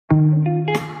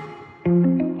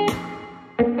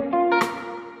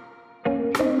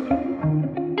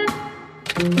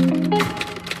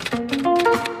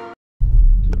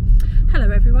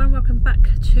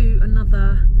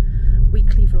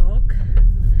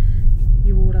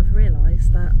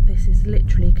that this is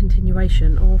literally a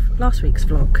continuation of last week's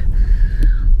vlog.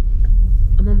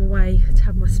 I'm on my way to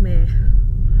have my smear.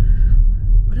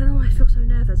 I don't know why I feel so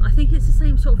nervous. I think it's the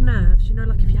same sort of nerves, you know,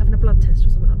 like if you're having a blood test or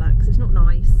something like that, because it's not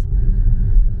nice,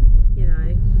 you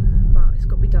know, but it's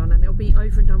got to be done, and it'll be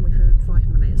over and done with within 5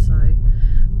 minutes. So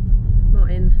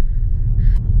Martin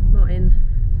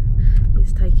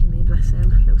is taking me, bless him,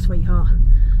 little sweetheart.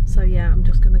 So yeah, I'm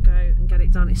just going to go and get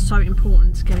it done. It's so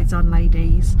important to get it done,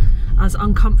 ladies. As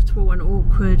uncomfortable and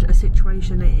awkward a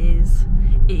situation it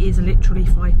is literally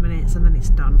 5 minutes and then it's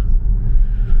done.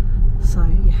 So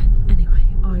yeah, anyway,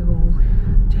 I will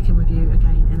check in with you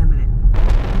again in a minute.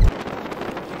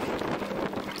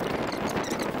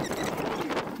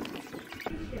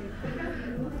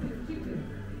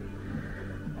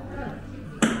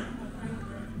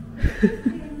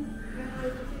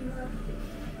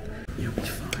 You'll be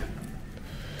fine.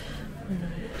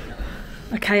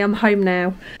 Okay, I'm home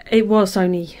now. It was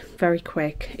only very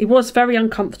quick. It was very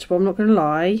uncomfortable, I'm not going to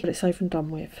lie, but it's over and done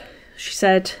with. She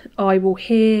said I will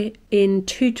hear in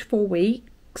 2 to 4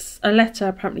 weeks. A letter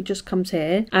apparently just comes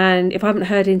here, and if I haven't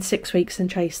heard in 6 weeks, then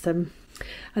chase them,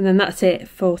 and then that's it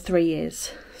for 3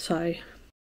 years. So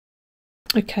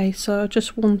okay, so I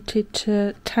just wanted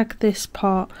to tag this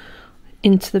part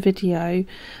into the video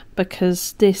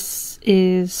because this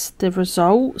is the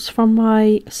results from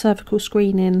my cervical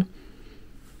screening.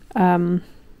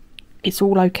 It's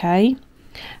all okay,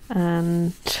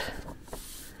 and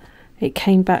it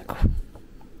came back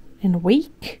in a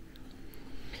week,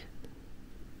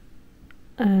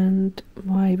 and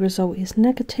my result is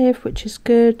negative, which is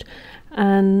good.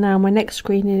 And now my next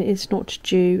screening is not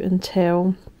due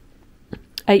until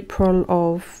April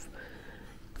of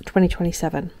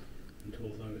 2027. And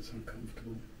although it's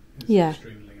uncomfortable, it's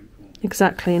extremely important.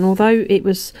 Exactly, and although it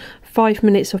was 5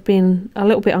 minutes of being a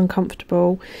little bit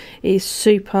uncomfortable, it is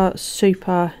super,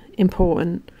 super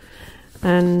important.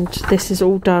 And this is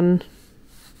all done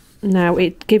now.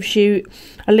 It gives you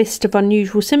a list of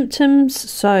unusual symptoms,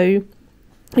 so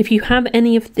if you have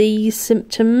any of these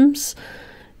symptoms,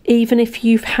 even if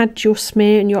you've had your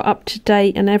smear and you're up to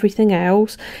date and everything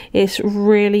else, it's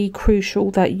really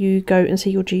crucial that you go and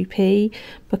see your GP,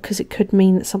 because it could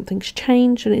mean that something's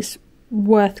changed and it's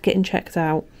worth getting checked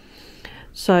out.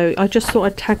 So I just thought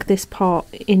I'd tag this part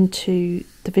into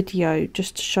the video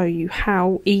just to show you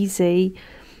how easy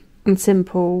and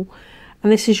simple.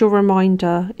 And this is your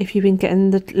reminder, if you've been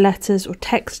getting the letters or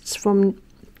texts from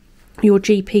your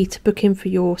GP to book in for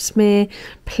your smear,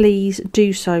 please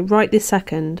do so right this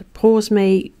second. Pause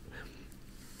me,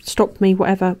 stop me,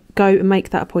 whatever, go and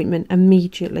make that appointment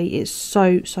immediately. It's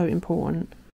so, so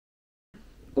important.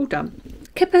 All done.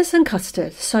 Kippers and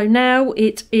custard. So now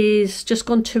it is just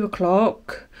gone 2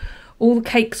 o'clock. All the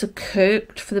cakes are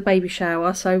cooked for the baby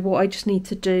shower. So what I just need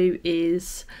to do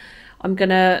is I'm going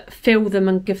to fill them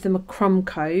and give them a crumb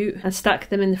coat and stack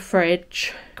them in the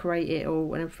fridge. Decorate it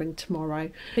all and everything tomorrow.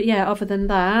 But yeah, other than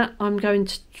that, I'm going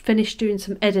to finish doing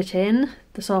some editing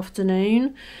this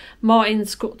afternoon.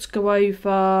 Martin's got to go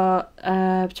over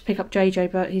to pick up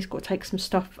JJ, but he's got to take some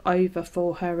stuff over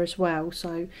for her as well.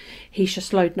 So he's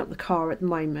just loading up the car at the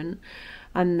moment.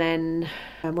 And then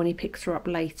when he picks her up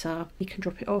later, he can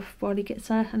drop it off while he gets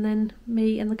her, and then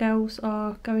me and the girls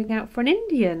are going out for an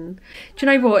Indian. Do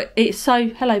you know what? It's so,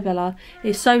 hello Bella,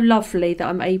 it's so lovely that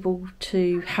I'm able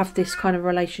to have this kind of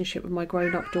relationship with my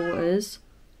grown-up daughters.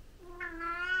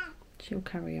 She'll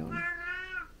carry on.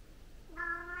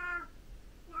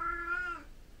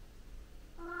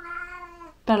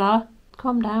 Bella,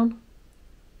 calm down.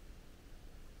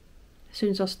 As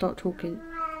soon as I start talking.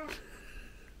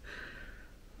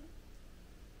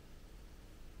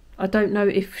 I don't know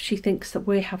if she thinks that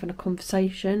we're having a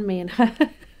conversation, me and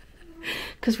her.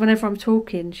 Because whenever I'm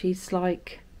talking, she's probably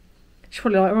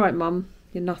like, all right, mum,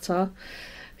 you nutter.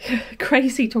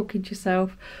 Crazy talking to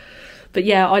yourself. But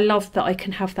yeah, I love that I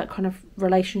can have that kind of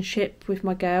relationship with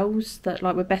my girls, that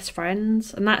like we're best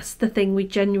friends. And that's the thing, we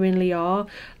genuinely are.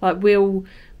 Like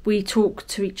we talk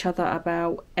to each other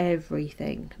about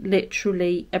everything,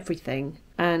 literally everything.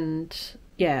 And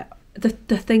yeah, the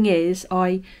thing is,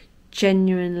 I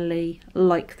genuinely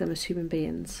like them as human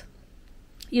beings.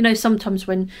 You know, sometimes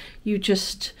when you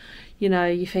just, you know,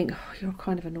 you think, oh, you're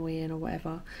kind of annoying or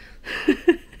whatever.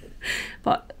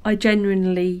 But I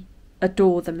genuinely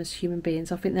adore them as human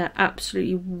beings. I think they're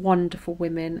absolutely wonderful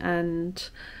women, and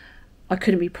I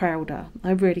couldn't be prouder.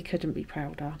 I really couldn't be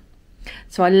prouder.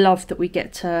 So I love that we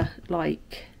get to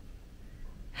like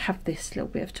have this little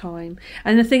bit of time.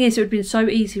 And the thing is, it would have been so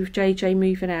easy with JJ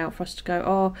moving out for us to go,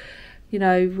 oh, you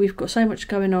know, we've got so much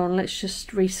going on, let's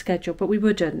just reschedule. But we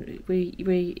wouldn't.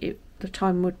 The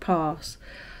time would pass.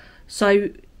 So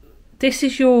this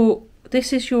is your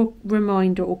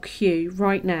reminder or cue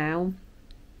right now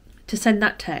to send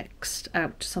that text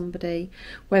out to somebody,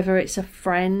 whether it's a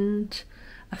friend,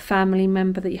 a family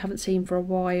member that you haven't seen for a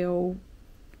while,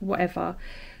 whatever.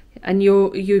 And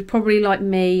you're probably like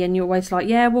me, and you're always like,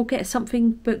 yeah, we'll get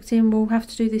something booked in, we'll have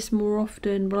to do this more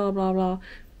often, blah blah blah.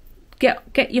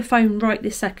 Get your phone right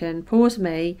this second. Pause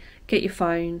me, get your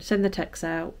phone, send the text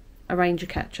out, arrange a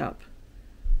catch up.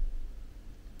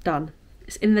 Done.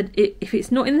 It's if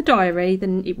it's not in the diary,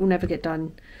 then it will never get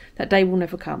done. That day will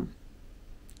never come.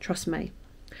 Trust me.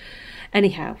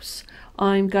 Anyhow,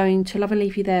 I'm going to love and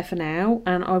leave you there for now,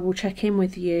 and I will check in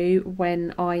with you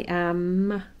when I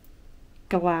am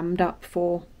glammed up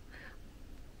for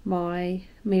my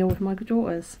meal with my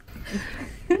daughters.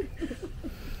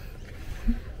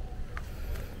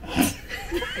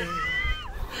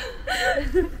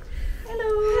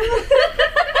 Hello.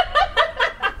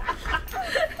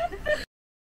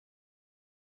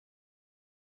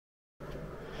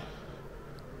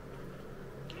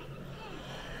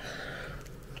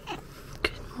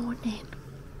 Morning.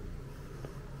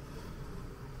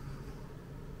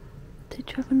 Did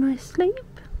you have a nice sleep?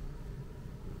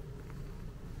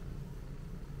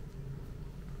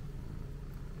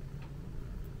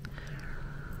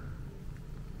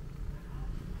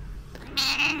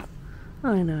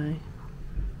 I know.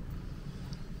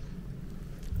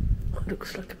 It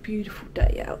looks like a beautiful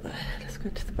day out there. Let's go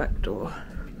to the back door.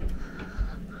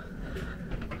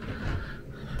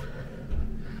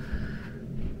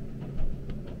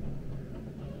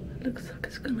 Looks like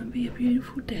it's gonna be a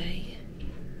beautiful day.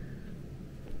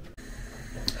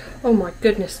 Oh my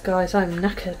goodness, guys, I'm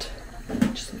knackered.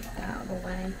 Just move that out of the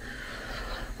way.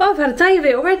 Oh, I've had a day of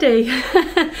it already.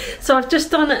 So I've just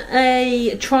done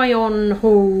a try-on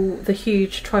haul, the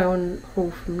huge try-on haul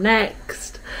from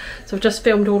Next. So I've just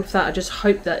filmed all of that. I just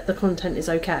hope that the content is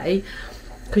okay,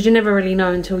 because you never really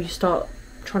know until you start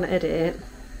trying to edit it.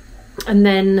 And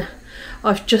then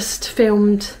I've just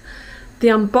filmed the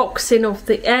unboxing of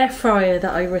the air fryer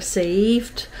that I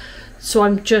received. So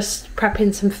I'm just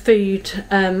prepping some food.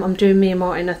 I'm doing me and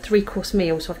Martin a 3-course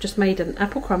meal. So I've just made an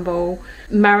apple crumble,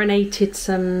 marinated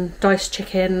some diced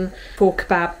chicken, 4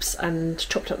 kebabs, and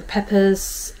chopped up the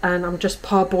peppers. And I'm just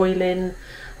parboiling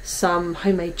some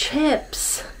homemade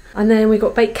chips. And then we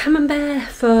got baked camembert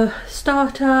for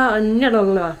starter, and blah, blah,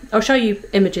 blah. I'll show you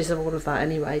images of all of that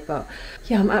anyway, but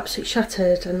yeah, I'm absolutely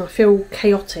shattered and I feel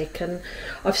chaotic, and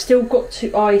I've still got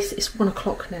to ice, it's 1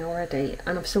 o'clock now already,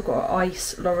 and I've still got to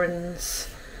ice Lauren's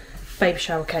baby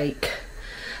shower cake.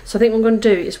 So I think what I'm going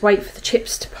to do is wait for the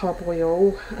chips to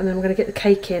parboil, and then I'm going to get the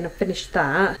cake in and finish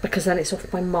that, because then it's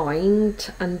off my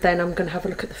mind, and then I'm going to have a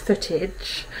look at the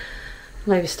footage,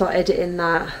 maybe start editing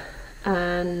that,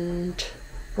 and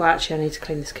well, actually I need to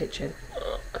clean this kitchen.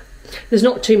 There's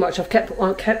not too much, I've kept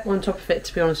on top of it,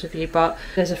 to be honest with you, but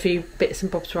there's a few bits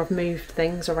and bobs where I've moved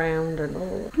things around, and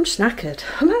I'm just knackered.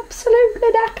 I'm absolutely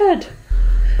knackered.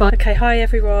 But okay, hi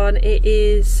everyone, it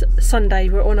is Sunday,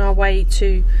 we're on our way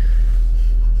to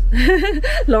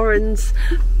Lauren's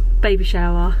baby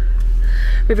shower.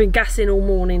 We've been gassing all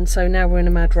morning, so now we're in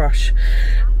a mad rush.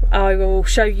 I will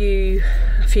show you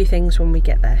a few things when we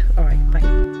get there. Alright,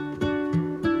 bye.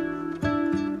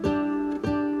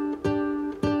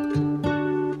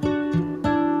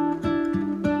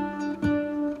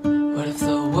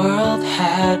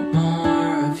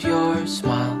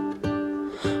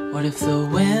 What if the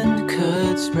wind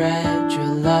could spread your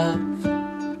love?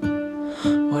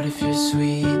 What if your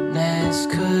sweetness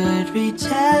could reach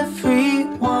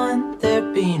everyone?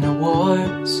 There'd be no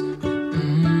wars.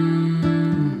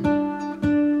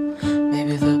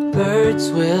 Maybe the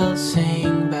birds will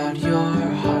sing about your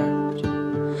heart.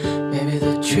 Maybe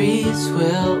the trees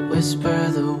will whisper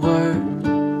the word.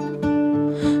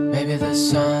 Maybe the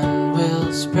sun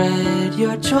will spread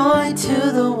your joy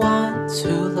to the ones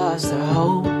who lost their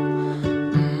hope.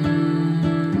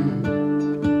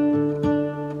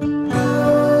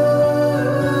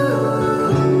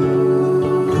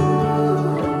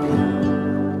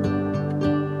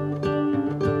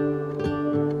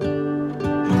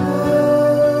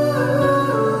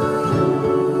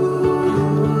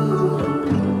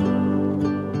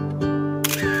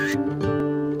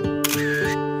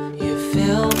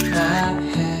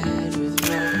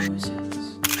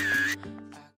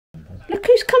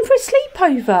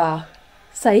 Over.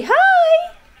 Say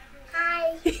hi.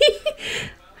 Hi.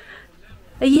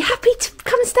 Are you happy to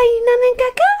come and stay in Nan and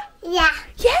Gaga? Yeah.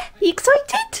 Yeah? Are you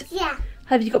excited? Yeah.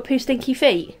 Have you got poo stinky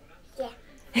feet? Yeah.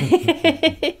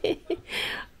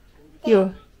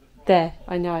 You're there,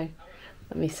 I know.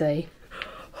 Let me see.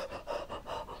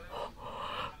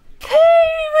 Poo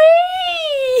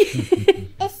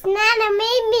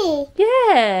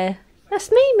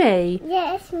me?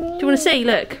 Yeah, it's me. Do you want to see?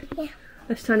 Look. Yeah.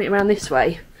 Let's turn it around this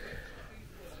way.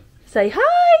 Say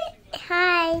hi.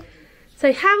 Hi.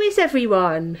 Say, how is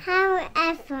everyone? How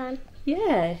everyone?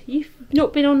 Yeah, you've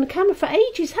not been on the camera for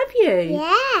ages, have you?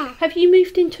 Yeah. Have you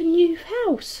moved into a new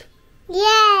house?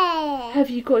 Yeah. Have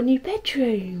you got a new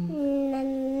bedroom?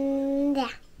 Yeah.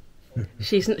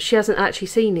 She hasn't actually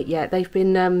seen it yet. They've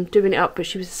been doing it up, but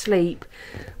she was asleep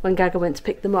when Gaga went to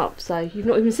pick them up. So you've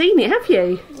not even seen it, have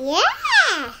you? Yeah.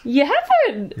 You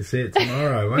haven't? You'll see it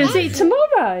tomorrow, won't You'll see it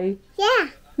tomorrow? Yeah.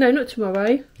 No, not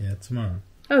tomorrow. Yeah, tomorrow.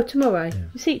 Oh, tomorrow. Yeah.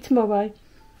 You see it tomorrow.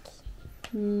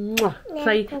 Mwah.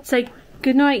 Say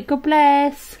good night, God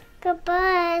bless.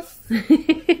 Goodbye.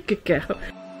 Good girl.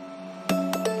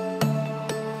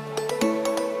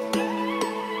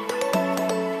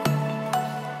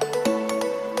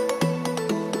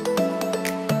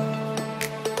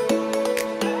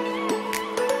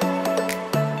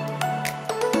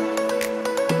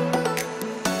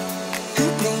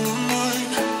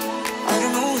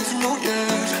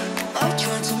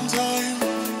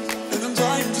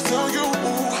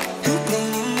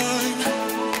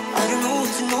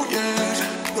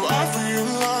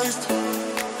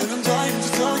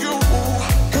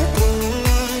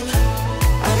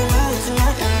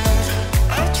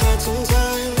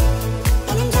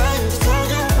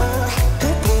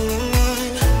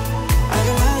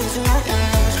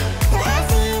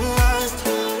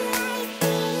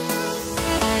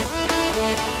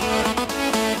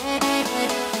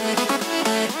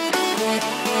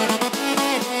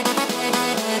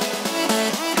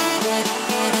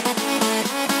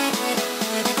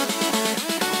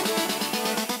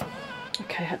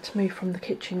 Move from the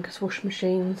kitchen because washing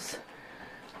machine's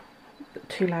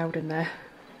too loud in there.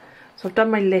 So I've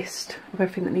done my list of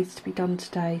everything that needs to be done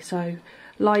today. So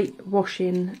light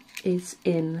washing is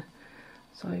in,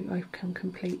 so I can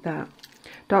complete that.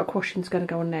 Dark washing's going to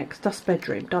go on next. Dust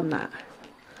bedroom, done that.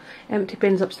 Empty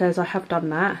bins upstairs, I have done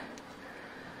that.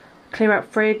 Clear out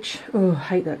fridge, oh,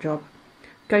 hate that job.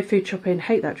 Go food shopping,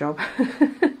 hate that job.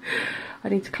 I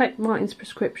need to collect Martin's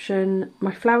prescription.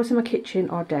 My flowers in my kitchen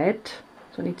are dead,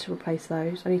 so I need to replace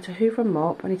those. I need to hoover and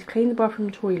mop. I need to clean the bathroom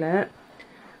and toilet.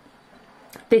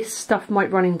 This stuff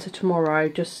might run into tomorrow,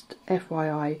 just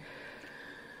FYI.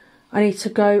 I need to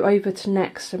go over to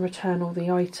Next and return all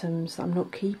the items that I'm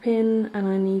not keeping, and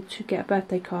I need to get a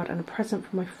birthday card and a present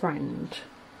for my friend.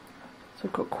 So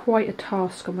I've got quite a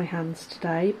task on my hands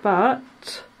today,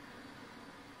 but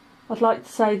I'd like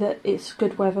to say that it's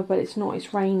good weather, but it's not,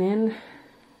 it's raining.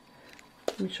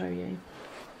 Let me show you.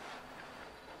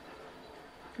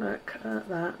 Look at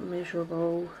that,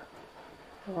 miserable.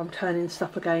 Oh, I'm turning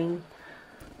stuff again.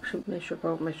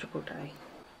 Miserable, miserable day.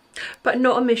 But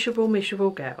not a miserable,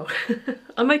 miserable girl.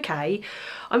 I'm okay.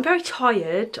 I'm very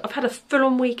tired. I've had a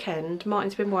full-on weekend.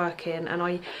 Martin's been working,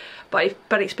 and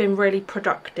but it's been really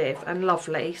productive and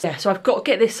lovely. Yeah, so I've got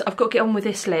to get this. I've got to get on with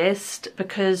this list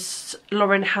because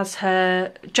Lauren has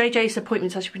her JJ's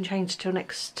appointment's actually been changed till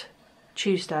next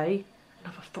Tuesday.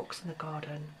 Another fox in the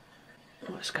garden.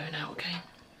 Oh, it's going out again.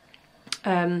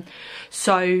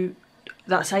 So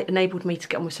that's enabled me to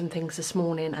get on with some things this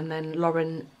morning, and then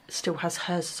Lauren still has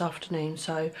hers this afternoon,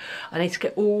 so I need to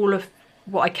get all of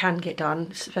what I can get done,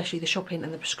 especially the shopping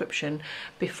and the prescription,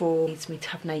 before it needs me to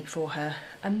have Nate for her.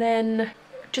 And then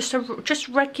just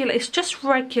regular, it's just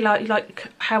regular like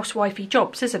housewifey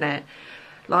jobs, isn't it?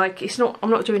 Like, it's not,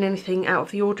 I'm not doing anything out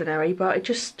of the ordinary, but it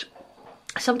just,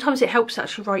 sometimes it helps to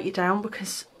actually write it down,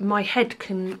 because my head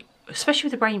can, especially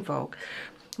with the brain fog,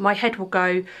 my head will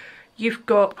go, you've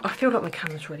got, I feel like my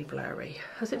camera's really blurry.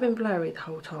 Has it been blurry the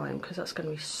whole time? Because that's going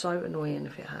to be so annoying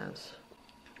if it has.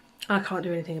 I can't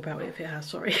do anything about it if it has,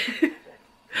 sorry.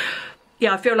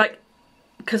 Yeah, I feel like,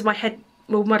 because my head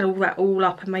will muddle that all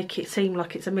up and make it seem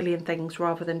like it's a million things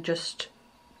rather than just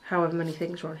however many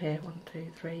things are on here. 1,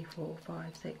 2, 3, 4,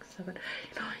 5, 6, 7,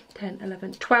 9, 10,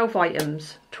 11, 12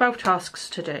 items, 12 tasks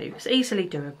to do. It's easily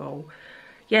doable.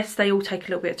 Yes, they all take a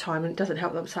little bit of time, and it doesn't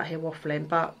help that I'm sat here waffling,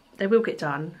 but they will get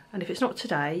done. And if it's not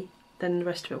today, then the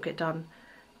rest of it will get done.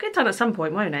 Get done at some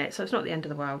point, won't it? So it's not the end of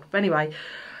the world. But anyway,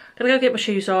 I'm gonna go get my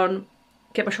shoes on,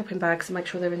 get my shopping bags and make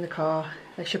sure they're in the car.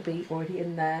 They should be already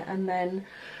in there. And then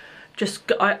just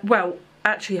go, well,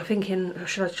 actually I'm thinking,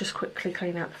 should I just quickly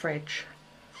clean out the fridge?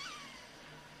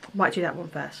 Might do that one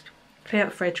first. Clean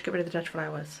out the fridge, get rid of the dead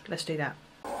flowers. Let's do that.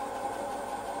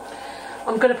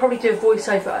 I'm going to probably do a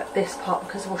voiceover at this part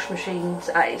because the washing machine's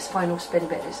at its final spin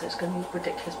bit, so it's going to be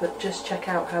ridiculous, but just check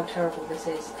out how terrible this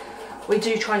is. We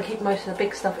do try and keep most of the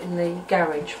big stuff in the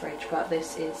garage fridge, but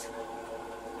this is...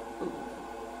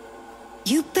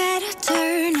 You better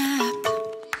turn up.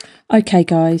 Okay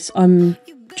guys, I'm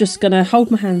just going to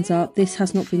hold my hands up. This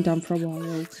has not been done for a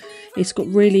while. It's got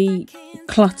really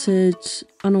cluttered,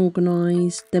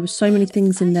 unorganised. There were so many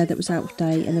things in there that was out of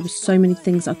date, and there were so many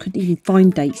things I couldn't even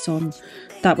find dates on.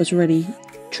 That was really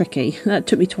tricky. That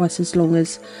took me twice as long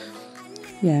as,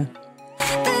 yeah.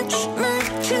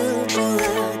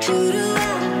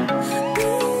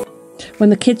 When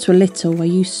the kids were little, I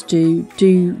used to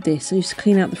do this. I used to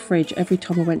clean out the fridge every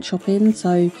time I went shopping,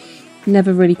 so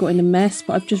never really got in a mess,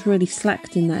 but I've just really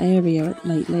slacked in that area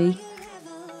lately.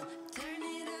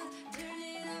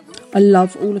 I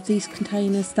love all of these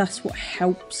containers. That's what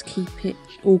helps keep it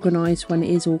organised when it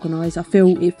is organised. I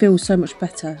feel it feels so much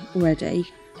better already.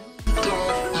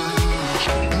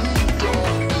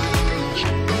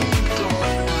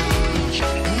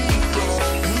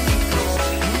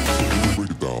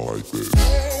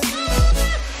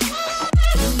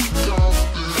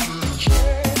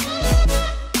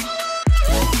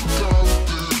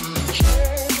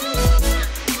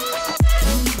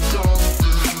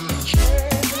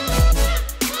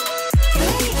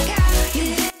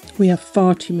 We have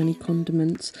far too many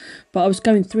condiments, but I was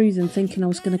going through them thinking I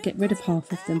was going to get rid of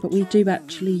half of them, but we do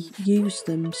actually use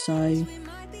them, so...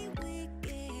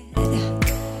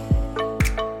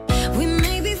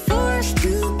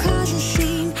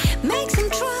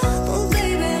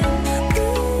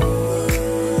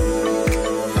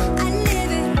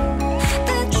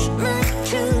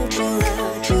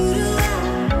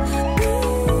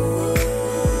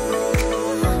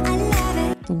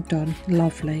 All done,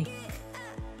 lovely.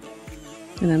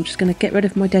 And I'm just going to get rid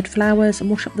of my dead flowers and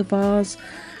wash up the vase,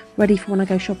 ready for when I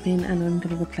go shopping, and I'm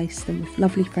going to replace them with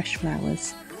lovely fresh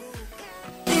flowers.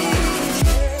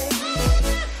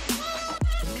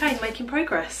 Okay, making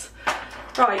progress.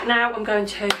 Right, now I'm going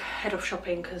to head off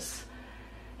shopping because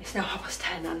it's now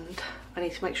 10:30 and I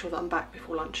need to make sure that I'm back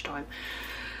before lunchtime.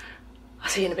 I'll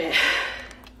see you in a bit.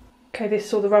 Okay, this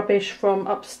is all the rubbish from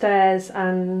upstairs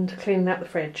and cleaning out the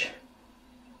fridge.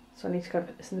 So I need to go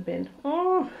put this in the bin.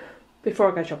 Oh!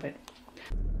 Before I go shopping.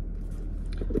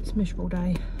 It's a miserable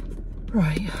day.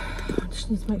 Right, I just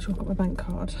need to make sure I've got my bank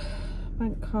card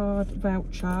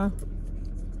voucher,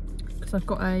 because I've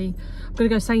got I'm going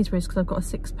to go Sainsbury's because I've got a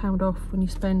 £6 off when you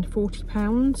spend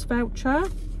 £40 voucher,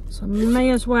 so I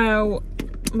may as well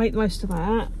make the most of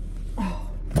that. Oh,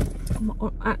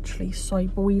 I'm actually so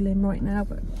boiling right now,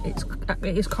 but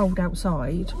it is cold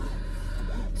outside.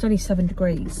 It's only 7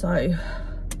 degrees, so...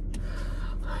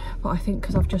 But I think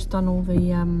because I've just done all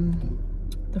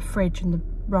the fridge and the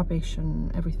rubbish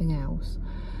and everything else.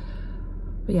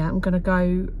 But yeah, I think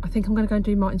I'm going to go and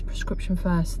do Martin's prescription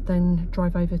first, then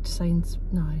drive over to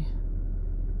Sainsbury's. No.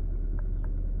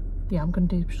 Yeah, I'm going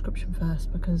to do the prescription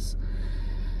first, because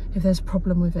if there's a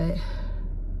problem with it,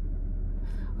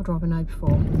 I'd rather know before.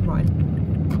 Right.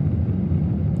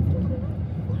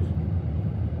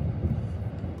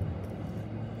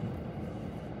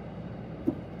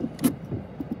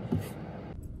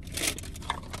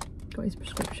 Got his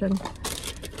prescription.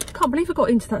 Can't believe I got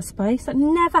into that space. That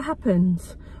never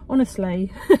happens,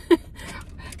 honestly.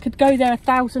 Could go there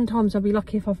 1,000 times. I'd be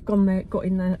lucky if I've got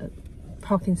in the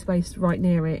parking space right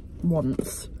near it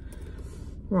once.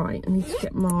 Right, I need to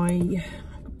get my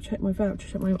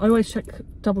voucher. I always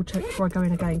double check before I go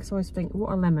in again, because I always think,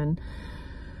 what a lemon.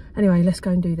 Anyway, let's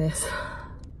go and do this.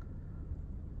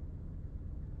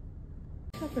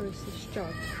 How clever is this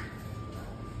jug?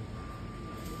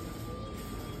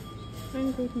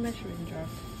 Angled measuring jug.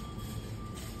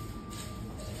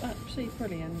 It's absolutely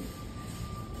brilliant.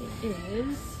 It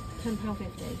is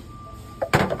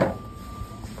 £10.50.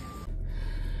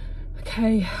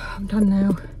 Okay, I'm done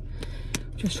now.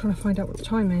 Just trying to find out what the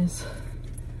time is.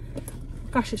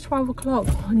 Gosh, it's 12 o'clock.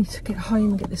 I need to get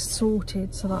home and get this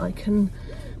sorted so that I can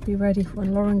be ready for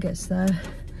when Lauren gets there.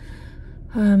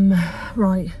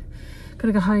 Right,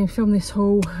 gotta go home, film this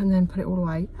haul and then put it all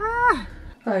away. Ah!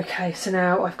 Okay, so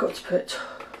now I've got to put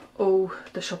all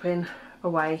the shopping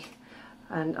away,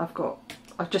 and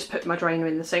I've just put my drainer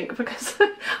in the sink because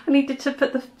I needed to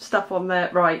put the stuff on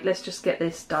there. Right, let's just get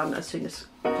this done as soon as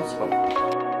possible.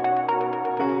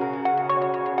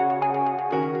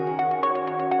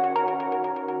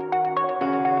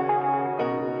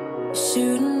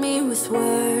 Shooting me with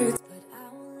words.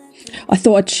 I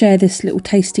thought I'd share this little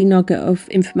tasty nugget of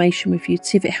information with you to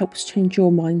see if it helps change your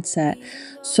mindset.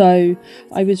 So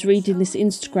I was reading this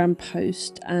Instagram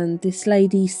post, and this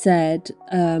lady said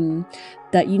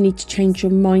that you need to change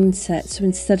your mindset. So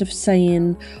instead of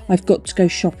saying, I've got to go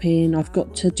shopping, I've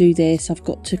got to do this, I've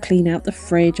got to clean out the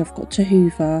fridge, I've got to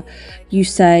hoover, you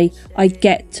say, I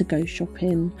get to go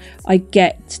shopping, I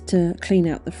get to clean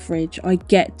out the fridge, I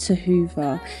get to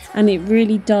hoover. And it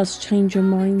really does change your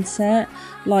mindset.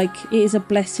 Like, it is a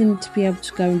blessing to be able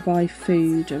to go and buy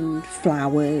food and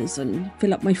flowers and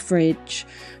fill up my fridge,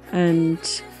 and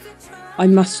I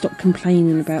must stop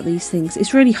complaining about these things.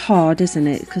 It's really hard, isn't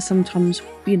it? Because sometimes,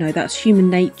 you know, that's human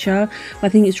nature. I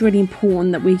think it's really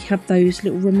important that we have those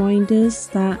little reminders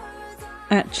that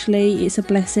actually it's a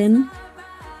blessing.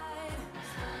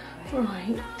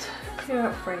 Right, clear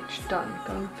out fridge, done.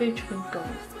 Gone, food shopping,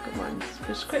 gone. Good ones.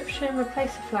 Prescription,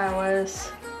 replace the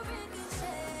flowers.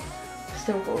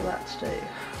 Still got all that to do.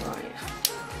 Right.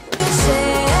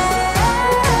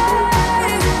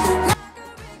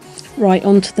 Right,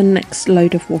 on to the next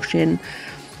load of washing.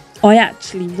 I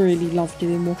actually really love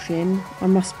doing washing. I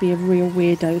must be a real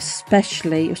weirdo,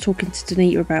 especially, I was talking to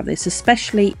Donetta about this,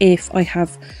 especially if I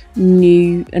have a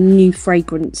new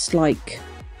fragrance like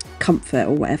Comfort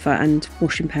or whatever and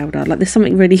washing powder. Like, there's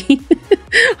something really,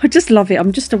 I just love it.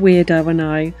 I'm just a weirdo, I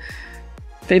know.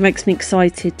 But it makes me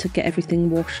excited to get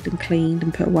everything washed and cleaned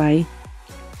and put away.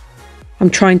 I'm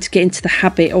trying to get into the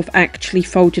habit of actually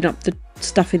folding up the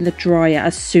stuff in the dryer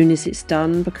as soon as it's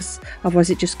done, because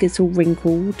otherwise it just gets all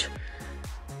wrinkled.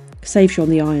 Saves you on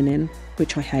the ironing,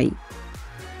 which I hate.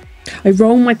 I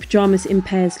roll my pyjamas in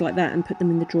pairs like that and put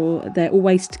them in the drawer. They're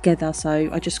always together, so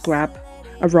I just grab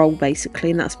a roll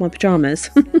basically, and that's my pyjamas.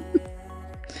 You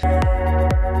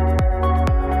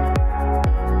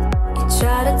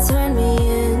try to turn me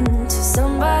into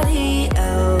somebody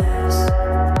else,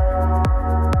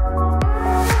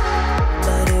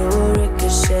 but it will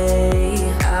ricochet.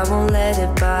 I won't let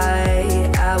it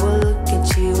bite. I will look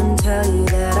at you and tell you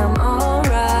that I'm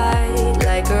alright.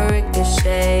 Like a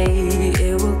ricochet,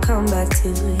 it will come back to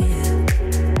you.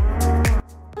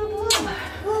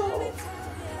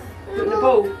 Put in the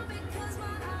bowl.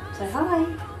 Say hi.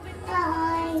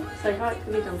 Hi. Say hi. Give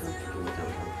me a dum dum. Give me a dum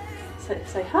dum.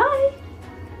 Say hi.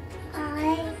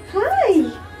 Hi. Hi.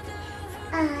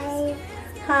 Hi.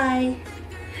 Hi.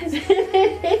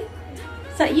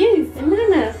 Is that you and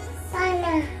Nana?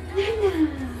 Nana. Nana.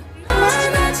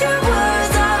 That your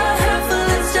words are hurtful,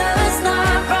 it's just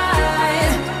not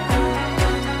right.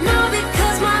 No,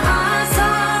 because my eyes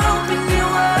are open, your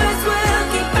words will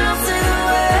keep bouncing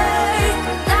away.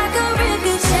 Like a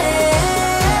ricochet,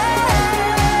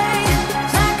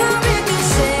 like a ricochet, like a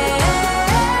ricochet,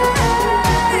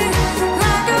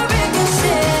 like a ricochet.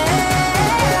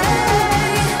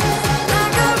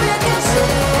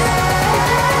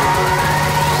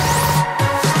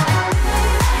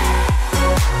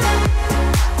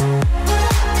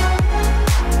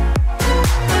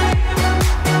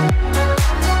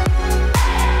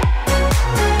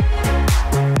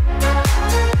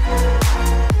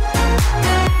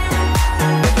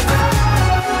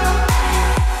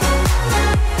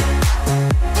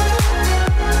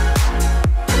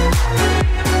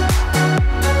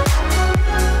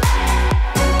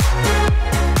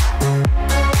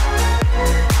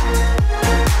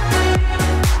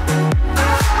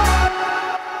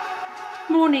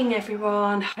 Morning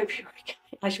everyone, hope you're okay.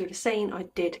 As you would have seen, I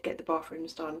did get the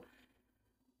bathrooms done.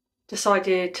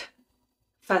 Decided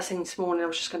first thing this morning I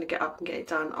was just going to get up and get it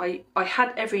done. I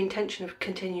had every intention of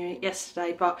continuing it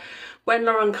yesterday, but when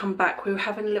Lauren come back we were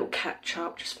having a little catch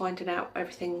up, just finding out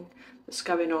everything that's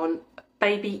going on.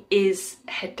 Baby is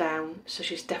head down, so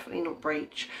she's definitely not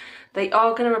breech. They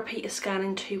are going to repeat a scan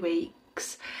in 2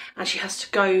 weeks. And she has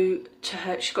to go to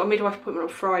she's got a midwife appointment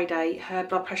on Friday. Her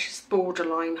blood pressure's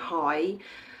borderline high,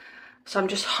 so I'm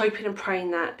just hoping and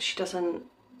praying that she doesn't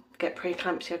get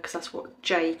preeclampsia, because that's what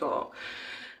Jay got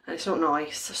and it's not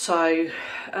nice. So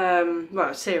well,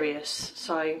 it's serious,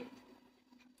 so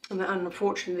and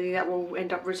unfortunately that will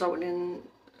end up resulting in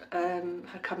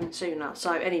her coming sooner.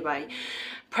 So anyway,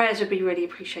 prayers would be really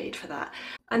appreciated for that.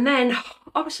 And then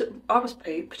I was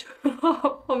pooped. I'm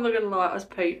not gonna lie, I was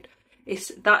pooped. It's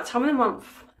that time of the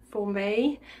month for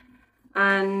me,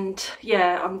 and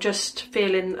yeah, I'm just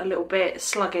feeling a little bit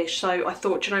sluggish, so I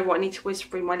thought, you know what, I need to whiz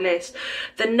through my list.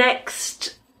 The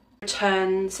next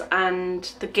returns and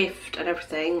the gift and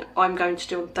everything I'm going to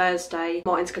do on Thursday.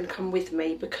 Martin's going to come with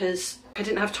me because I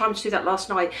didn't have time to do that last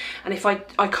night, and if I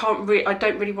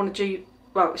don't really want to do,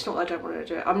 well, it's not that I don't want to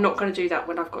do it, I'm not going to do that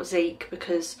when I've got Zeke,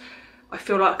 because I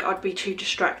feel like I'd be too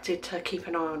distracted to keep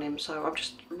an eye on him, so I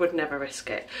just would never risk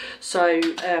it. So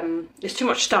it's too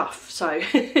much stuff, so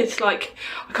it's like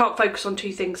I can't focus on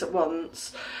 2 things at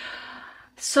once.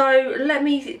 So let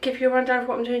me give you a rundown of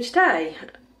what I'm doing today.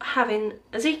 having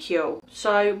Ezekiel.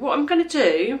 So what I'm going to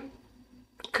do,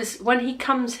 because when he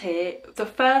comes here, the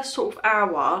first sort of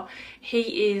hour,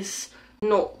 he is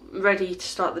not ready to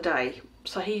start the day.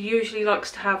 So he usually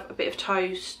likes to have a bit of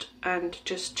toast and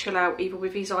just chill out either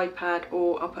with his iPad,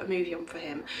 or I'll put a movie on for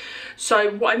him.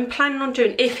 So what I'm planning on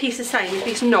doing, if he's the same, if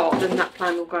he's not, then that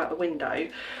plan will go out the window.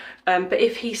 But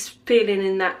if he's feeling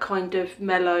in that kind of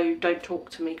mellow, don't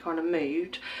talk to me kind of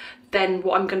mood, then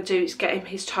what I'm going to do is get him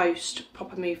his toast,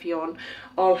 pop a movie on.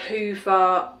 I'll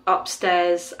hoover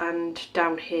upstairs and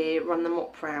down here, run the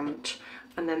mop round,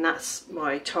 and then that's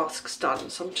my tasks done.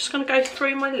 So I'm just going to go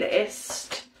through my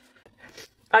list.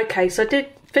 Okay, so I did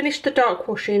finish the dark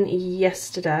washing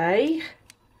yesterday.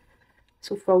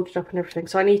 It's all folded up and everything.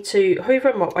 So I need to hoover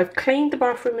and mop. I've cleaned the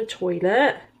bathroom and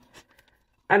toilet.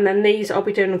 And then these I'll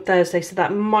be doing on Thursday, so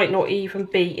that might not even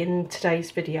be in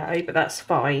today's video, but that's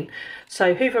fine.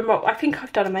 So hoover and mop, I think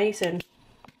I've done amazing.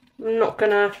 I'm not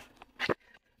gonna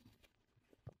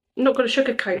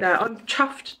sugarcoat that. I'm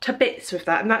chuffed to bits with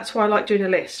that, and that's why I like doing a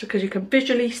list, because you can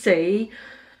visually see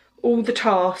all the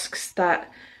tasks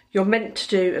that you're meant to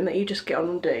do and that you just get on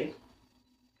and do.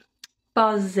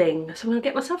 Buzzing. So I'm gonna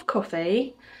get myself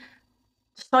coffee,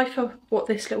 decipher what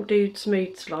this little dude's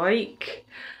mood's like,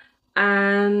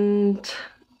 and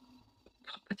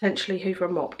potentially hoover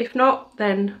and mop. If not,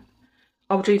 then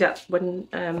I'll do that when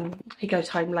he goes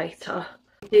home later.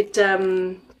 I did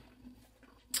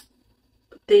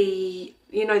the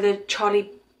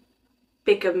Charlie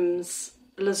Bigham's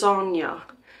lasagna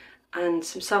and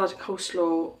some salad and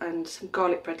coleslaw and some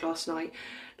garlic bread last night.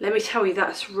 Let me tell you,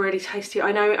 that's really tasty.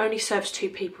 I know it only serves 2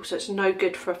 people, so it's no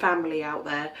good for a family out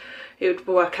there. It would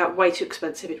work out way too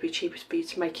expensive. It'd be cheaper for you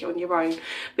to make it on your own.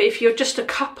 But if you're just a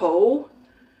couple,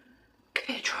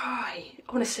 give it a try.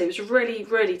 Honestly, it was really,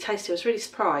 really tasty. I was really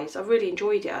surprised. I really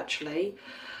enjoyed it, actually.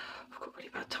 I've got really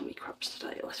bad tummy cramps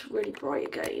today. Oh, it's really bright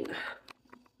again.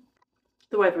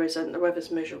 The weather isn't. The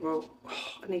weather's miserable.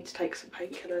 Oh, I need to take some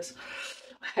painkillers.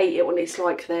 I hate it when it's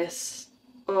like this.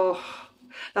 Oh,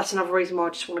 that's another reason why I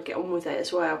just want to get on with it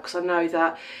as well, because I know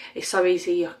that it's so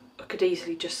easy. I could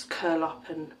easily just curl up,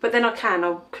 but then I can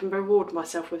reward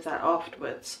myself with that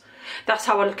afterwards. That's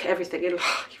how I look at everything in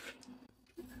life.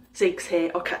 Zeke's here.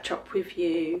 I'll catch up with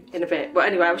you in a bit.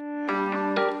 But anyway,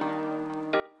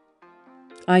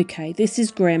 okay, this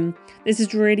is grim. This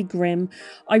is really grim.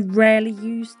 I rarely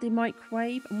use the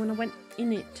microwave, and when I went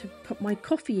in it to put my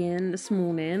coffee in this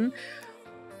morning,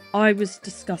 I was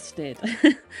disgusted.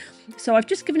 So I've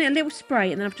just given it a little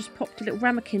spray, and then I've just popped a little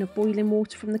ramekin of boiling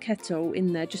water from the kettle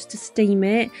in there just to steam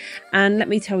it. And let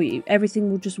me tell you, everything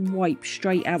will just wipe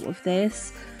straight out of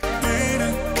this.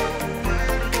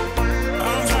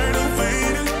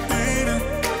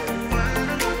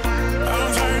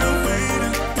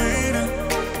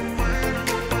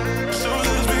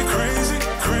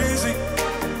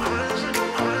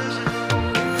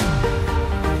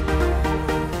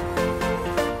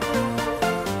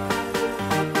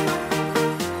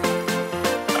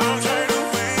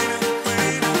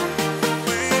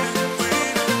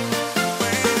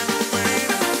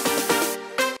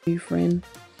 Hoovering.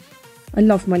 I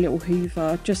love my little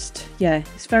hoover. Just, yeah,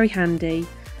 it's very handy.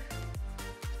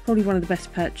 Probably one of the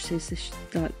best purchases this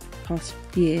past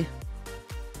year.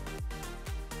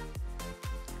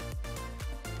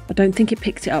 I don't think it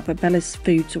picked it up, but Bella's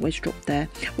food's always dropped there.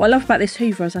 What I love about this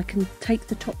hoover is I can take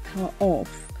the top part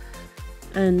off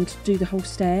and do the whole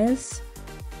stairs.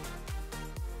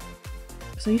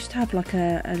 So I used to have like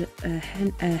a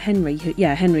Henry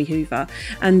Hoover,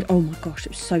 and oh my gosh, it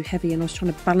was so heavy, and I was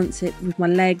trying to balance it with my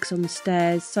legs on the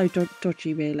stairs. So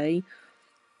dodgy, really.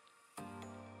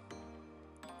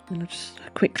 And I just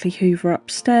quickly hoover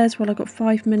upstairs while I got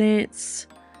 5 minutes.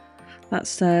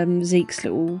 That's Zeke's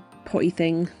little potty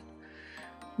thing,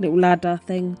 little ladder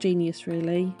thing. Genius,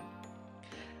 really.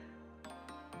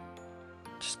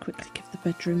 Just quickly give the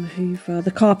bedroom a hoover. The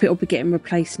carpet will be getting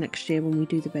replaced next year when we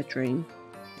do the bedroom.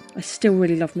 I still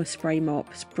really love my spray mop.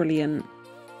 It's brilliant.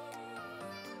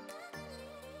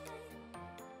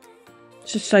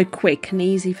 It's just so quick and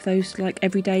easy for those like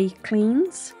everyday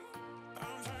cleans.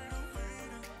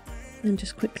 And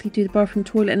just quickly do the bathroom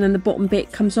toilet, and then the bottom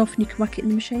bit comes off and you can whack it in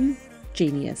the machine.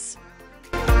 Genius.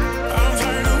 Okay,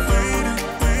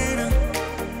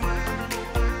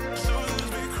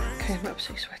 I'm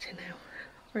absolutely sweating now.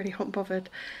 Really hot and bothered.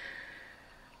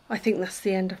 I think that's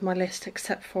the end of my list,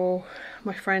 except for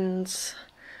my friend's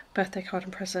birthday card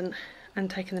and present and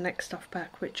taking the next stuff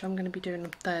back, which I'm going to be doing on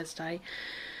Thursday.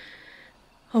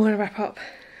 I'm going to wrap up.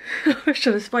 I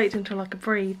should have waited until I could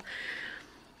breathe.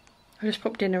 I just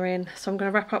popped dinner in, so I'm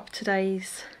going to wrap up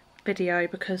today's video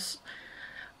because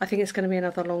I think it's going to be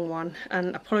another long one,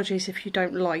 and apologies if you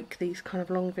don't like these kind of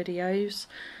long videos.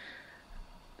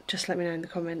 Just let me know in the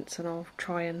comments and I'll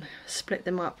try and split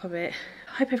them up a bit.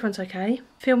 I hope everyone's okay.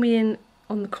 Fill me in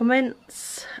on the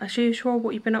comments as usual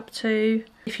what you've been up to.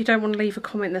 If you don't want to leave a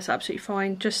comment, that's absolutely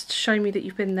fine. Just show me that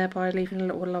you've been there by leaving a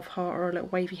little love heart or a little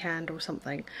wavy hand or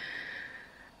something.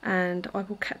 And I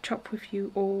will catch up with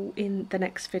you all in the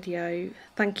next video.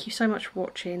 Thank you so much for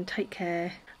watching. Take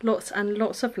care. Lots and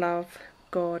lots of love.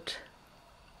 God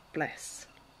bless.